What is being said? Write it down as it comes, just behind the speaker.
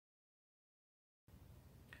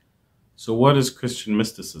So what is Christian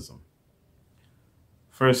mysticism?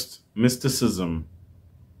 First, mysticism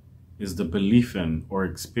is the belief in or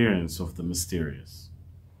experience of the mysterious.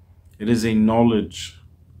 It is a knowledge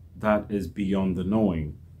that is beyond the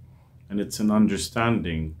knowing, and it's an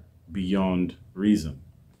understanding beyond reason.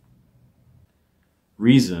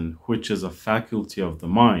 Reason, which is a faculty of the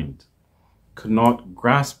mind, could not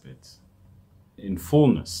grasp it in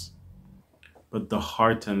fullness, but the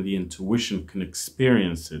heart and the intuition can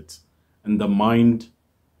experience it, and the mind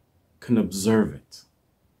can observe it.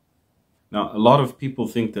 Now, a lot of people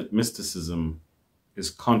think that mysticism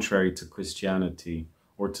is contrary to Christianity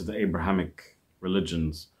or to the Abrahamic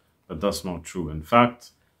religions, but that's not true. In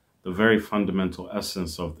fact, the very fundamental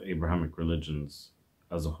essence of the Abrahamic religions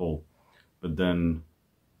as a whole, but then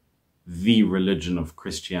the religion of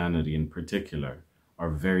Christianity in particular,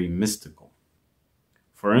 are very mystical.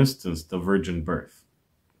 For instance, the virgin birth.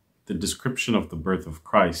 The description of the birth of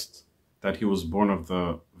Christ, that he was born of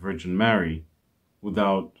the Virgin Mary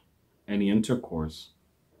without any intercourse,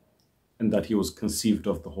 and that he was conceived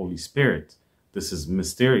of the Holy Spirit. This is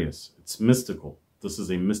mysterious. It's mystical. This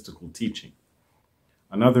is a mystical teaching.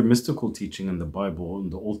 Another mystical teaching in the Bible,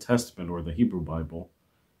 in the Old Testament or the Hebrew Bible,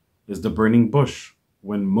 is the burning bush.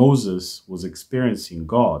 When Moses was experiencing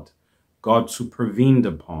God, God supervened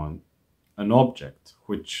upon an object,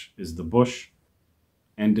 which is the bush,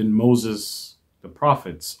 and in Moses, the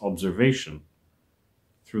prophet's observation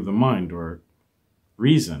through the mind or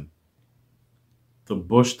reason, the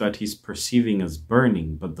bush that he's perceiving is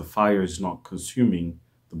burning, but the fire is not consuming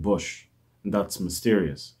the bush. And that's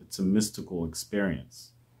mysterious. It's a mystical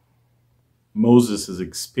experience. Moses is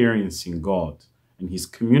experiencing God, and he's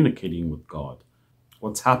communicating with God.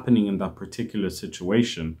 What's happening in that particular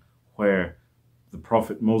situation where the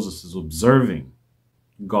prophet Moses is observing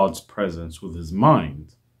God's presence with his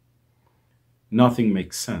mind, nothing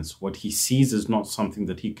makes sense. What he sees is not something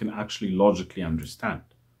that he can actually logically understand.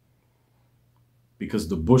 Because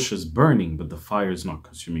the bush is burning, but the fire is not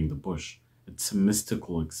consuming the bush. It's a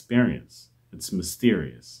mystical experience. It's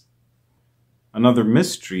mysterious. Another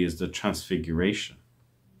mystery is the transfiguration.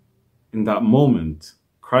 In that moment,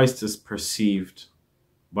 Christ is perceived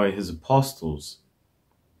by his apostles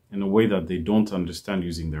in a way that they don't understand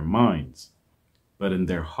using their minds. But in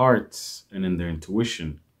their hearts and in their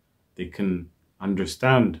intuition, they can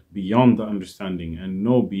understand beyond the understanding and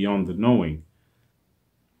know beyond the knowing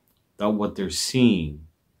that what they're seeing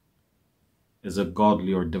is a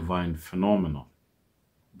godly or divine phenomenon.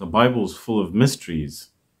 The Bible is full of mysteries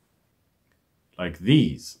like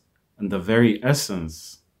these, and the very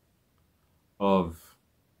essence of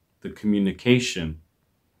the communication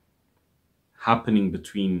happening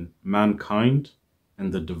between mankind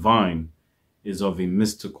and the divine is of a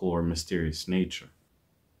mystical or mysterious nature.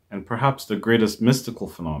 And perhaps the greatest mystical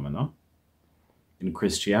phenomena in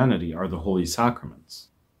Christianity are the Holy Sacraments.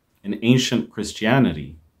 In ancient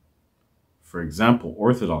Christianity, for example,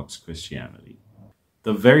 Orthodox Christianity,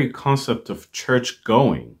 the very concept of church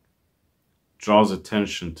going draws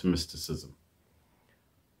attention to mysticism.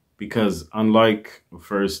 Because unlike,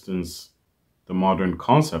 for instance, the modern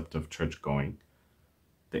concept of church going,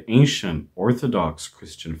 the ancient Orthodox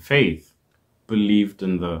Christian faith believed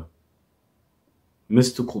in the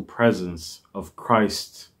mystical presence of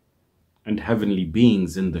Christ and heavenly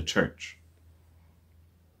beings in the church.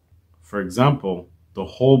 For example, the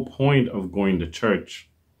whole point of going to church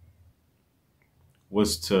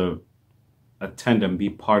was to attend and be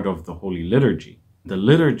part of the Holy Liturgy. The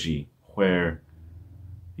liturgy where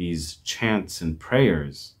these chants and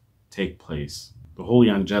prayers take place, the holy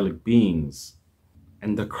angelic beings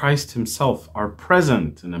and the Christ himself are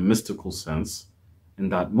present in a mystical sense in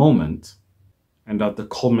that moment, and at the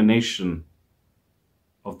culmination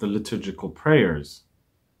of the liturgical prayers,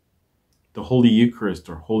 the Holy Eucharist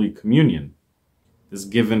or Holy Communion is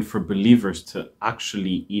given for believers to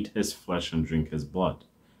actually eat his flesh and drink his blood.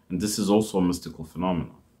 And this is also a mystical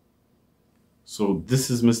phenomenon. So this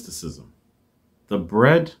is mysticism. The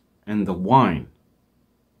bread and the wine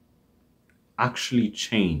actually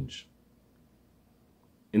change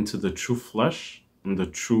into the true flesh and the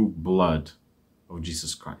true blood of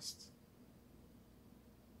Jesus Christ.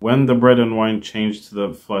 When the bread and wine change to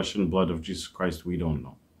the flesh and blood of Jesus Christ, we don't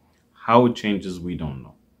know. How it changes, we don't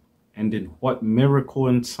know. And in what miracle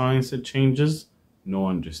and science it changes, no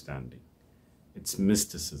understanding. It's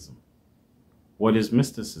mysticism. What is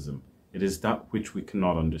mysticism? It is that which we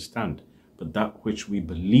cannot understand, but that which we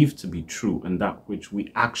believe to be true and that which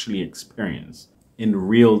we actually experience in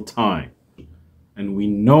real time. And we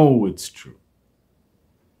know it's true.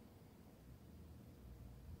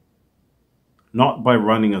 Not by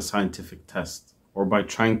running a scientific test or by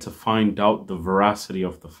trying to find out the veracity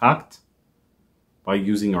of the fact, by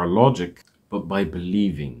using our logic, but by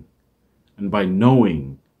believing and by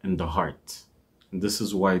knowing in the heart. And this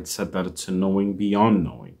is why it's said that it's a knowing beyond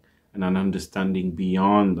knowing and an understanding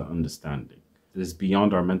beyond understanding. It is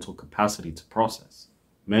beyond our mental capacity to process.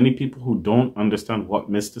 Many people who don't understand what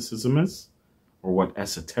mysticism is or what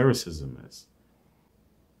esotericism is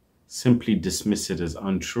simply dismiss it as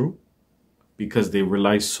untrue because they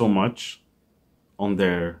rely so much on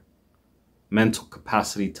their mental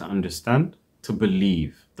capacity to understand, to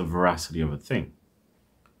believe the veracity of a thing.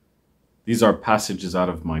 These are passages out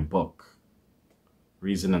of my book,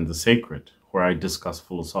 Reason and the Sacred, where I discuss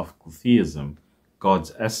philosophical theism,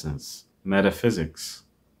 God's essence, metaphysics,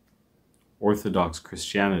 Orthodox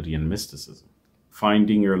Christianity, and mysticism.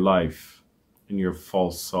 Finding your life in your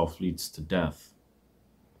false self leads to death,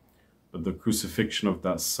 but the crucifixion of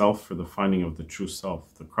that self for the finding of the true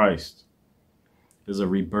self, the Christ, is a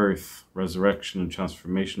rebirth, resurrection, and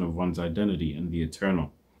transformation of one's identity in the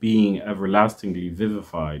eternal, being everlastingly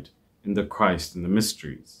vivified in the Christ and the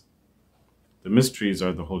mysteries. The mysteries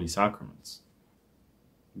are the holy sacraments.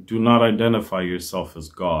 Do not identify yourself as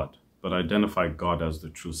God, but identify God as the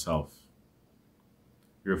true self.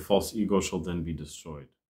 Your false ego shall then be destroyed.